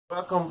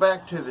Welcome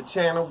back to the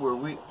channel where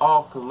we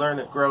all can learn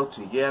and grow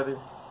together.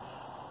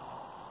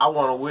 I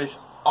want to wish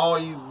all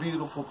you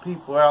beautiful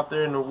people out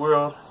there in the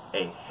world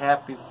a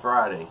happy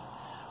Friday.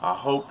 I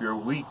hope your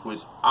week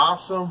was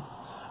awesome.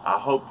 I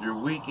hope your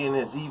weekend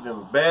is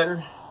even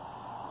better.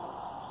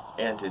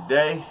 And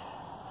today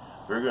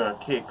we're going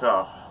to kick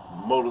off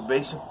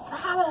Motivation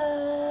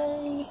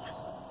Friday.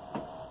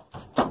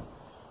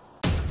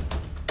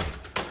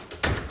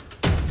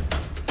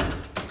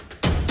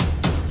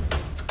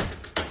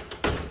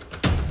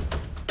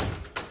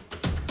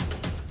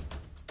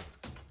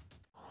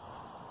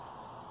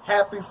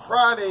 Happy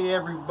Friday,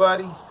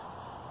 everybody.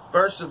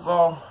 First of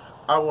all,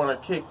 I want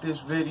to kick this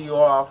video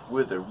off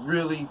with a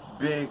really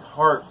big,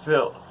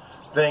 heartfelt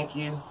thank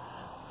you.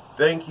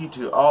 Thank you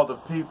to all the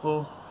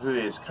people who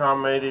has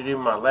commented in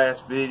my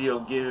last video,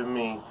 giving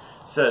me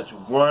such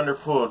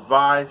wonderful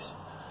advice.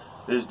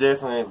 There's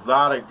definitely a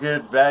lot of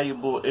good,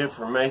 valuable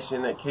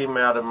information that came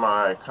out of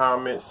my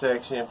comment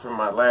section from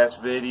my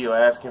last video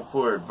asking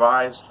for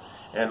advice.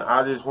 And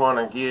I just want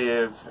to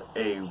give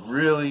a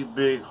really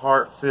big,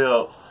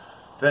 heartfelt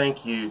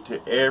thank you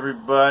to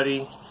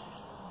everybody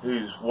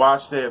who's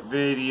watched that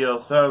video,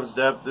 thumbs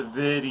up the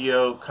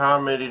video,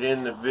 commented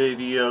in the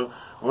video,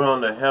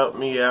 willing to help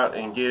me out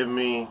and give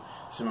me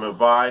some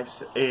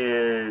advice.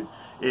 And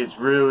it's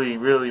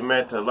really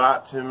meant a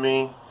lot to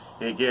me.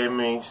 It gave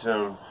me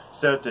some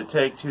stuff to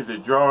take to the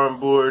drawing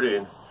board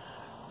and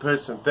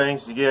put some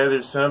things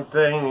together. Some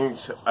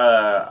things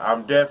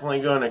I'm definitely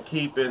going to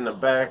keep in the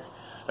back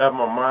of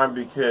my mind,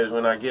 because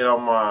when I get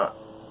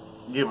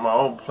my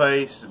own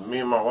place, me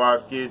and my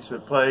wife gets a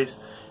place,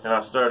 and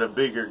I start a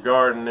bigger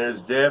garden, there's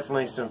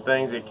definitely some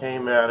things that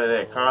came out of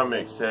that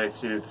comment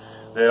section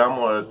that I'm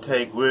going to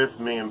take with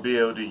me and be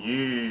able to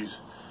use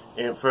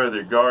in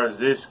further gardens.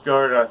 This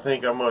garden, I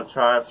think I'm going to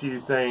try a few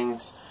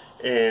things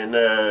and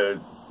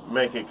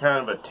make it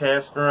kind of a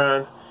test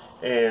run,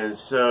 and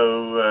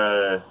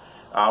so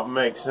I'll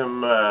make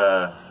some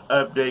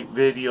update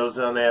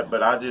videos on that.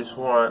 But I just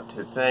want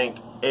to thank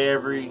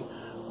every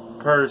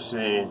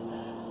person,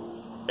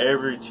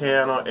 every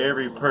channel,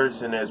 every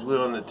person that's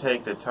willing to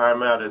take the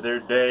time out of their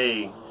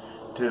day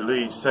to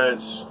leave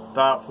such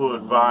thoughtful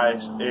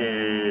advice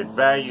and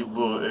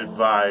valuable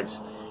advice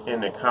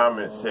in the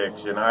comment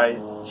section. I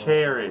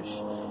cherish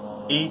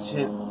each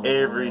and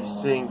every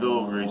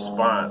single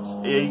response,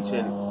 each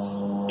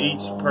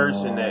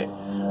person that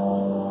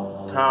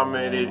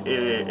commented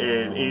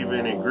and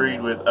even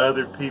agreed with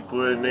other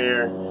people in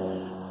there.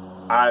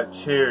 I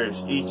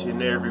cherish each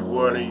and every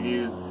one of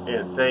you,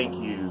 and thank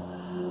you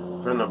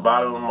from the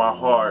bottom of my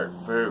heart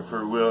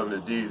for willing to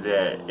do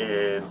that.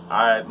 And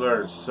I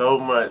learned so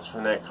much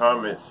from that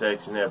comment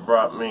section that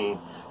brought me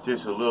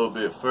just a little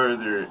bit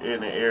further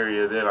in the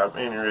area that I'm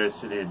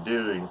interested in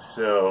doing.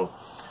 So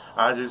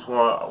I just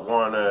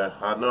want to,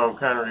 I know I'm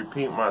kind of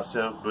repeating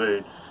myself,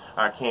 but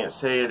I can't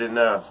say it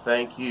enough.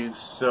 Thank you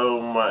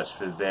so much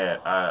for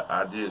that.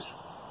 I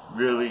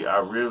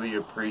really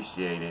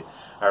appreciate it.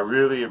 I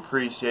really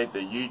appreciate the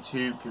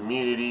YouTube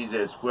communities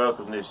that's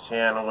welcomed this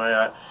channel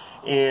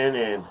in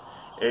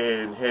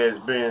and has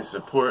been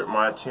supporting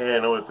my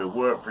channel. If it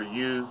weren't for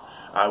you,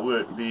 I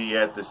wouldn't be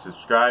at the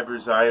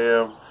subscribers I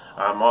am.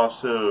 I'm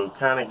also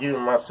kind of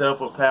giving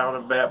myself a pat on the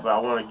back, but I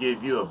want to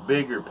give you a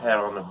bigger pat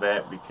on the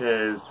back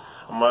because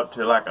I'm up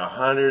to like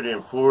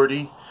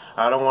 140.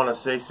 I don't want to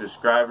say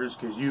subscribers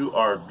because you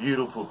are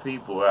beautiful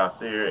people out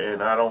there,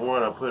 and I don't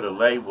want to put a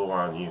label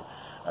on you.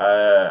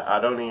 I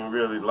don't even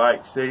really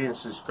like saying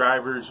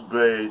subscribers,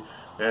 but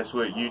that's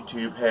what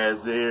YouTube has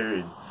there,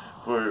 and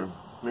for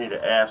me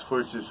to ask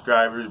for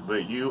subscribers.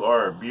 But you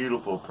are a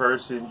beautiful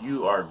person.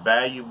 You are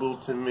valuable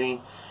to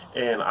me,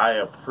 and I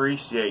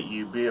appreciate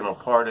you being a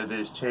part of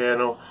this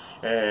channel.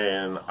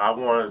 And I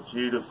want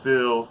you to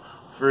feel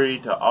free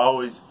to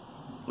always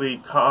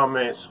leave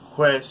comments,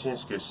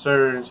 questions,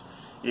 concerns.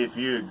 If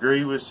you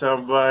agree with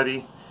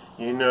somebody,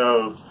 you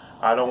know,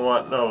 I don't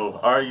want no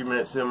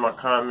arguments in my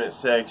comment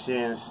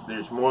sections.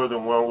 There's more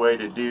than one way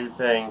to do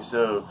things,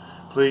 so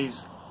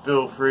please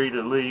feel free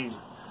to leave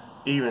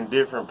even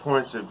different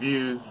points of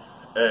view,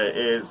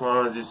 as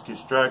long as it's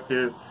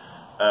constructive.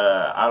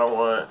 I don't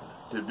want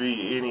to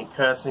be any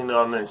cussing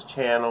on this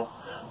channel,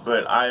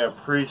 but I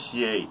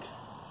appreciate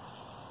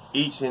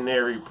each and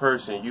every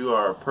person. You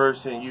are a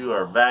person, you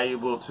are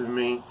valuable to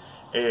me,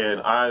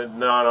 and I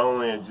not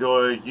only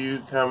enjoy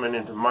you coming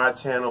into my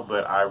channel,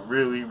 but I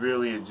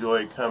really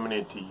enjoy coming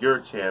into your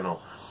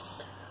channel.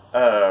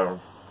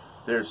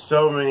 There's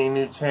so many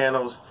new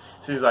channels.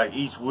 Seems like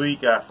each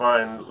week I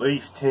find at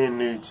least 10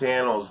 new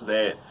channels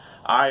that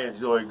I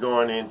enjoy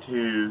going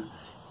into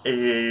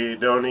and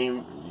don't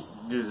even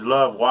just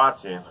love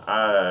watching.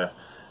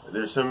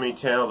 There's so many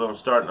channels I'm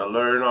starting to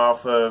learn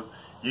off of.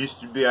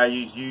 Used to be I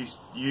used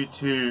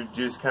YouTube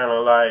just kind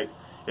of like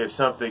if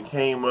something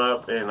came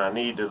up and I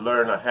needed to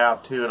learn a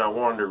how-to and I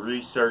wanted to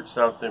research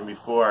something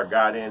before I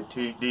got in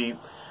too deep,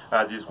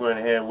 I just went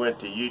ahead and went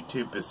to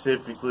YouTube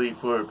specifically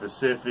for a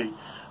specific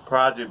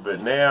project.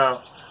 But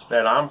now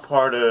that I'm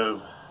part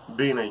of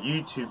being a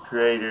YouTube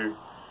creator,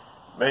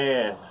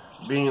 man,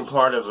 being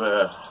part of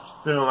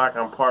feeling like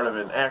I'm part of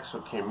an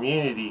actual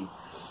community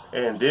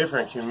and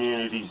different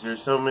communities.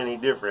 There's so many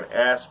different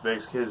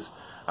aspects because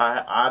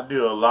I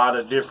do a lot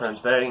of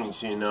different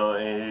things, you know,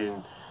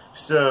 and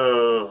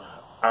so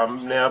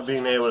I'm now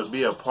being able to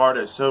be a part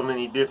of so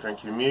many different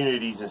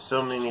communities and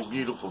so many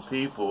beautiful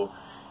people.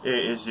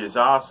 It's just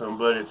awesome,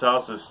 but it's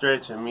also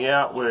stretching me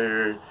out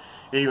where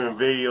even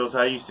videos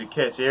I used to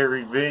catch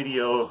every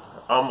video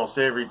almost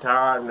every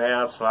time,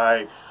 now it's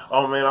like,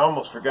 oh man, I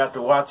almost forgot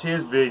to watch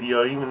his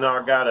video, even though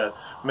I got a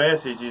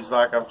message. It's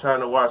like I'm trying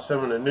to watch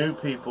some of the new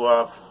people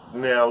I've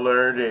now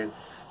learned, and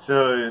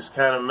so it's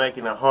kind of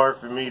making it hard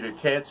for me to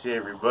catch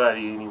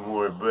everybody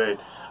anymore. But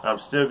I'm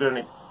still going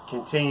to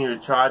continue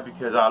to try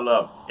because I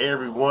love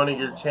every one of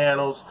your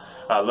channels.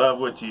 I love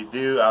what you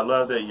do. I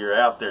love that you're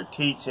out there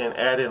teaching,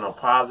 adding a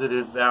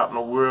positive out in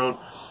the world,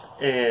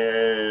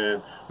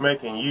 and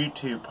making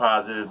YouTube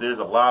positive. There's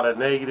a lot of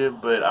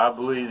negative, but I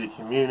believe the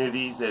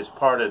communities that's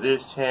part of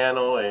this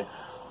channel and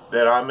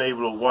that I'm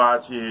able to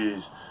watch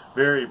is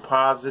very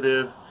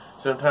positive.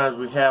 Sometimes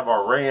we have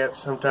our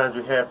rants, sometimes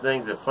we have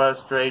things that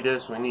frustrate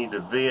us, we need to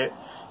vent,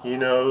 you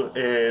know,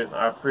 and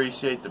I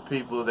appreciate the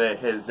people that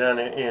has done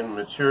it in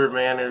mature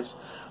manners.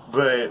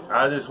 But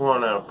I just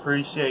want to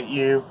appreciate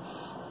you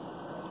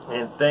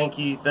and thank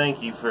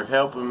you for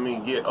helping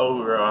me get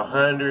over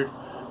 100.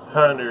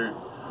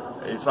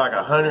 It's like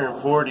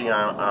 140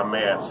 I'm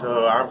at,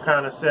 so I'm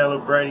kind of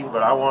celebrating,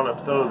 but I want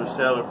to throw the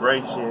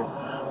celebration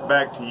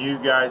back to you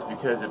guys,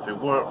 because if it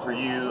weren't for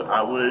you,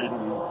 I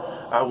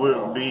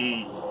wouldn't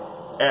be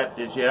at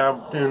this. Yeah,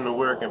 I'm doing the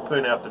work and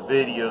putting out the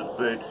videos,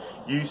 but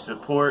you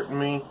supporting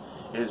me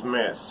has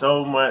meant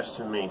so much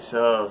to me.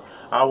 So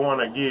I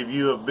want to give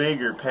you a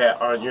bigger pat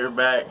on your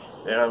back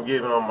than I'm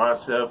giving on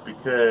myself,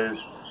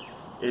 because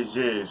it's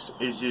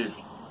just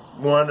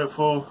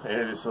wonderful,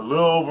 and it's a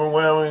little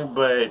overwhelming,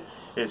 but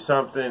it's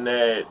something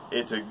that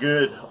it's a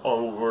good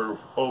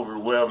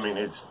overwhelming.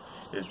 It's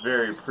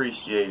very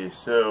appreciated.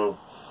 So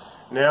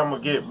now I'm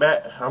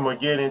gonna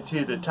get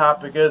into the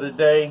topic of the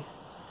day.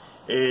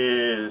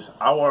 Is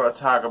I want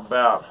to talk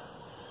about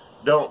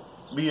don't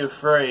be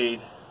afraid.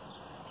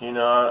 You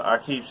know, I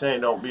keep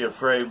saying don't be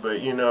afraid,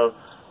 but you know,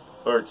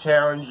 or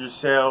challenge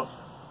yourself,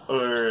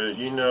 or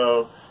you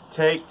know,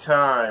 take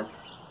time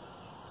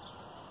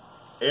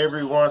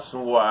every once in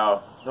a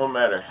while, no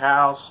matter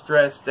how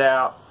stressed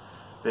out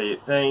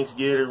that things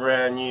get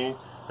around you,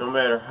 no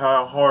matter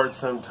how hard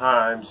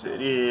sometimes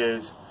it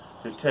is,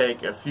 to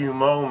take a few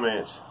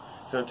moments.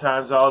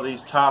 Sometimes all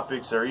these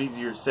topics are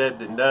easier said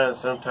than done.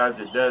 Sometimes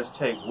it does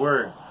take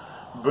work,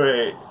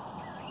 but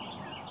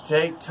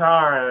take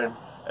time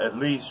at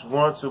least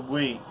once a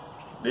week.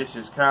 This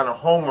is kind of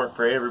homework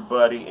for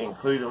everybody,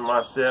 including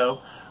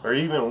myself, or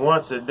even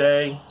once a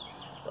day,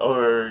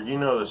 or you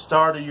know, the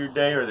start of your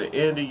day or the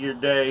end of your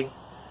day.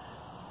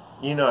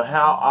 You know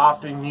how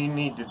often you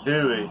need to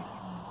do it.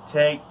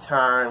 Take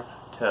time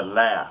to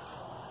laugh.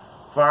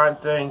 Find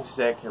things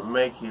that can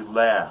make you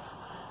laugh.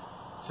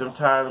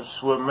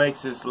 Sometimes what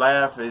makes us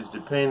laugh is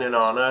dependent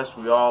on us.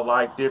 We all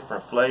like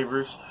different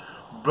flavors,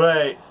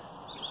 but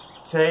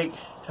take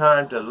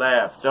time to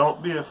laugh.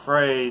 Don't be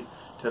afraid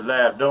to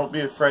laugh. Don't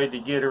be afraid to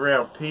get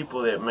around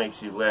people that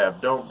makes you laugh.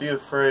 Don't be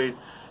afraid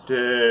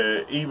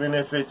to, even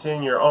if it's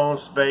in your own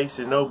space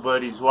and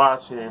nobody's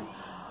watching,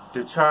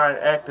 to try and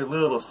act a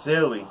little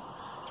silly.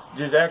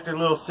 Just act a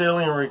little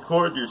silly and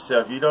record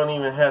yourself. You don't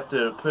even have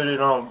to put it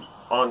on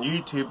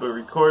YouTube, but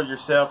record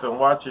yourself and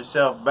watch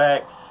yourself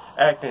back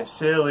acting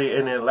silly,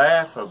 and then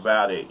laugh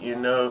about it. You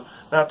know,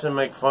 not to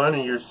make fun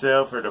of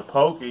yourself or to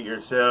poke at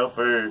yourself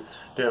or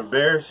to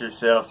embarrass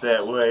yourself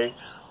that way,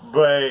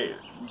 but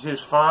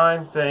just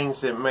find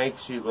things that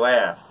makes you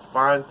laugh.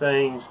 Find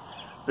things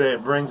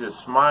that brings a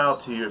smile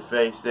to your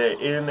face, that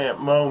in that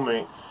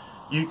moment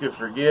you can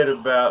forget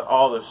about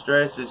all the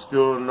stress that's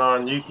going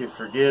on. You can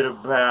forget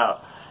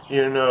about,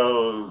 you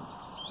know,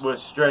 what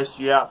stressed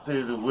you out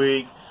through the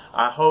week.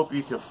 I hope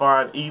you can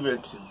find,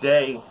 even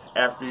today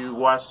after you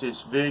watch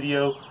this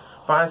video,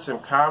 find some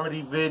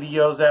comedy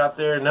videos out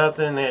there.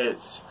 Nothing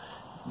that's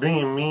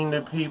being mean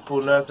to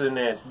people, nothing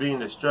that's being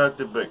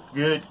destructive, but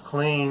good,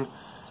 clean,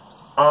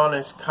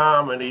 honest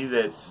comedy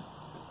that's,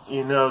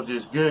 you know,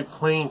 just good,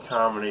 clean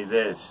comedy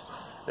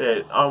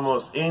that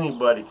almost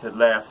anybody could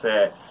laugh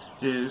at.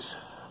 Just,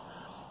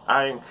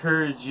 I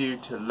encourage you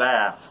to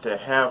laugh, to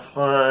have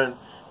fun,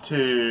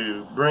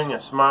 to bring a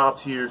smile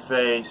to your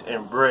face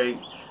and break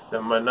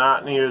the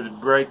monotony, or to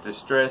break the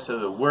stress of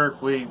the work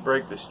week,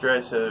 break the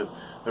stress of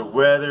the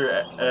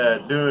weather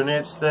doing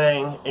its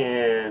thing,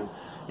 and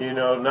you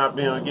know, not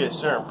being able to get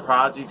certain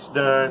projects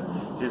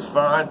done. Just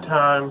find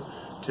time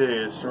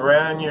to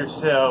surround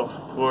yourself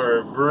for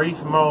a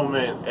brief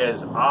moment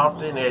as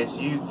often as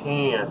you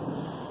can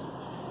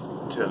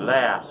to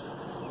laugh.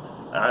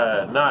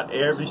 Not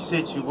every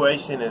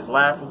situation is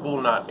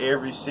laughable. Not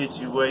every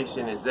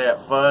situation is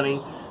that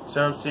funny.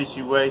 Some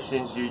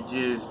situations you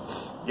just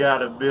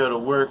gotta be able to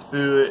work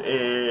through it,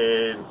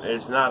 and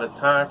it's not a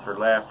time for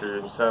laughter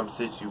in some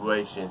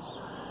situations,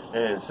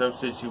 and some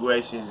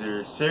situations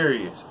are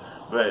serious.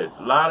 But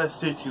a lot of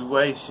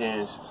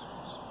situations,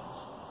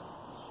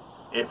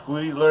 if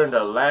we learn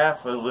to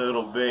laugh a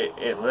little bit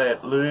and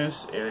let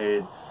loose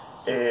and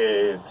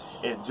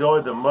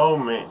enjoy the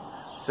moment,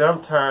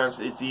 sometimes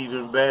it's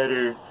even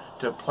better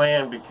to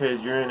plan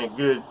because you're in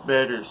a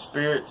better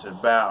spirits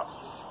about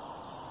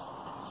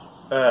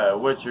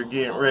what you're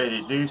getting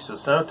ready to do. So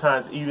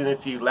sometimes even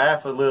if you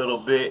laugh a little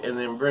bit and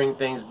then bring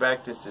things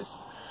back to this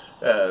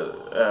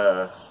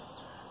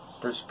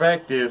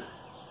perspective,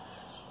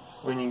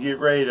 when you get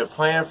ready to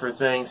plan for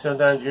things,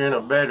 sometimes you're in a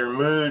better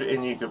mood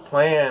and you can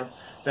plan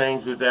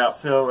things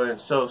without feeling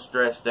so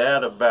stressed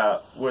out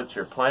about what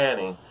you're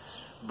planning.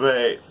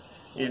 But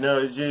you know,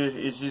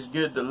 it's just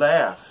good to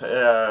laugh.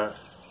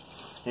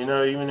 You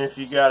know, even if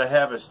you got to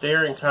have a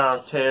staring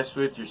contest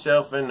with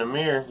yourself in the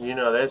mirror, you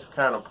know, that's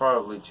kind of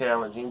probably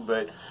challenging.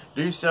 But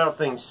do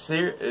something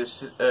silly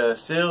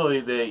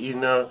that, you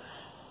know,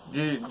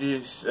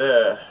 just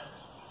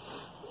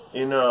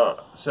you know.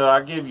 So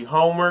I give you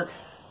homework.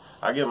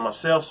 I give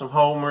myself some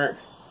homework.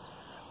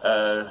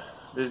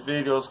 This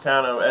video's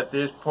kind of, at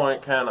this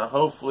point, kind of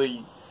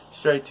hopefully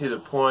straight to the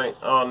point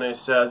on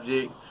this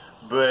subject.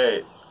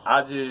 But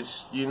I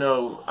just, you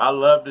know, I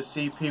love to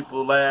see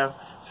people laugh.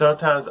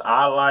 Sometimes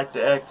I like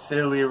to act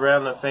silly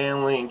around the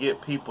family and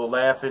get people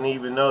laughing,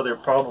 even though they're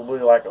probably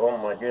like, oh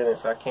my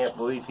goodness, I can't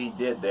believe he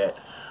did that.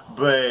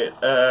 But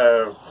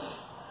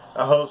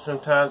I hope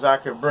sometimes I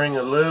can bring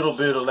a little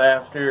bit of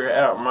laughter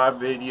out in my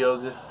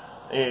videos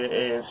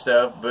and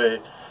stuff.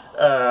 But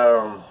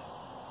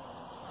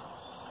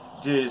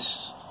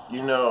just,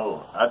 you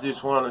know, I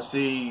just want to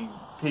see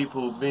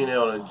people being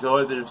able to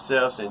enjoy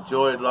themselves,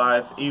 enjoy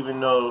life, even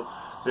though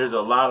there's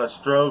a lot of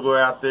struggle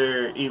out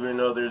there, even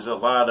though there's a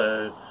lot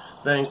of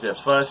things that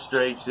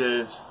frustrates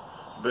us.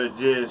 But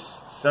just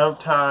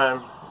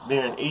sometime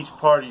during each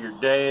part of your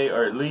day,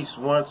 or at least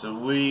once a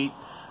week,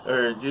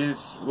 or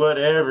just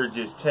whatever,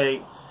 just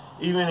take,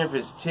 even if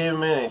it's 10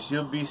 minutes,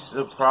 you'll be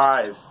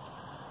surprised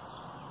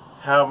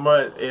how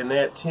much in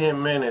that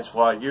 10 minutes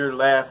while you're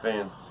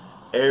laughing,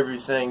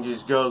 everything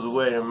just goes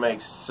away and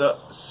makes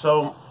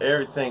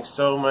everything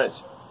so much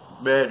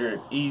better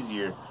and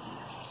easier.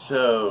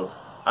 So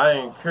I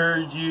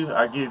encourage you,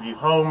 I give you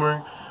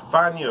homework,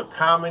 find you a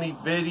comedy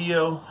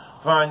video,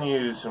 find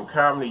you some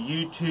comedy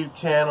YouTube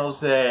channels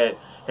that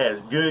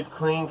has good,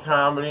 clean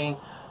comedy,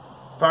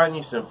 find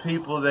you some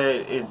people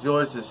that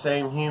enjoys the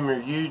same humor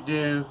you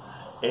do,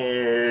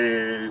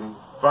 and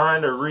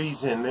find a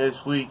reason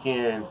this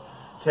weekend.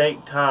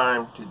 Take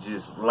time to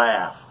just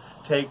laugh.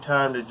 Take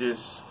time to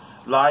just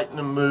lighten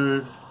the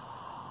mood,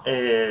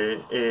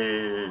 and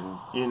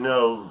you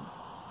know,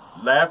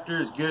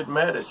 laughter is good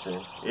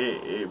medicine.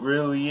 It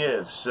really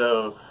is.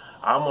 So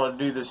I'm going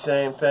to do the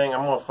same thing.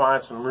 I'm going to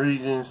find some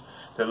reasons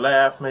to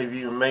laugh, maybe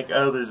even make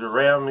others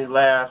around me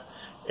laugh.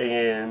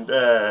 And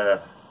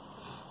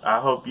I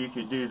hope you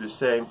could do the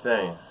same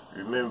thing.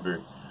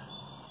 Remember,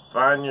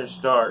 find your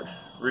start,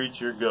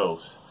 reach your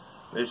goals.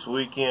 This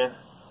weekend,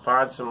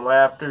 find some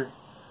laughter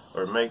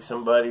or make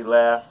somebody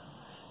laugh.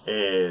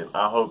 And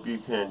I hope you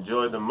can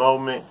enjoy the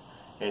moment.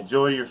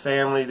 Enjoy your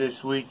family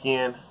this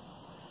weekend.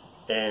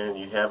 And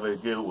you have a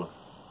good one.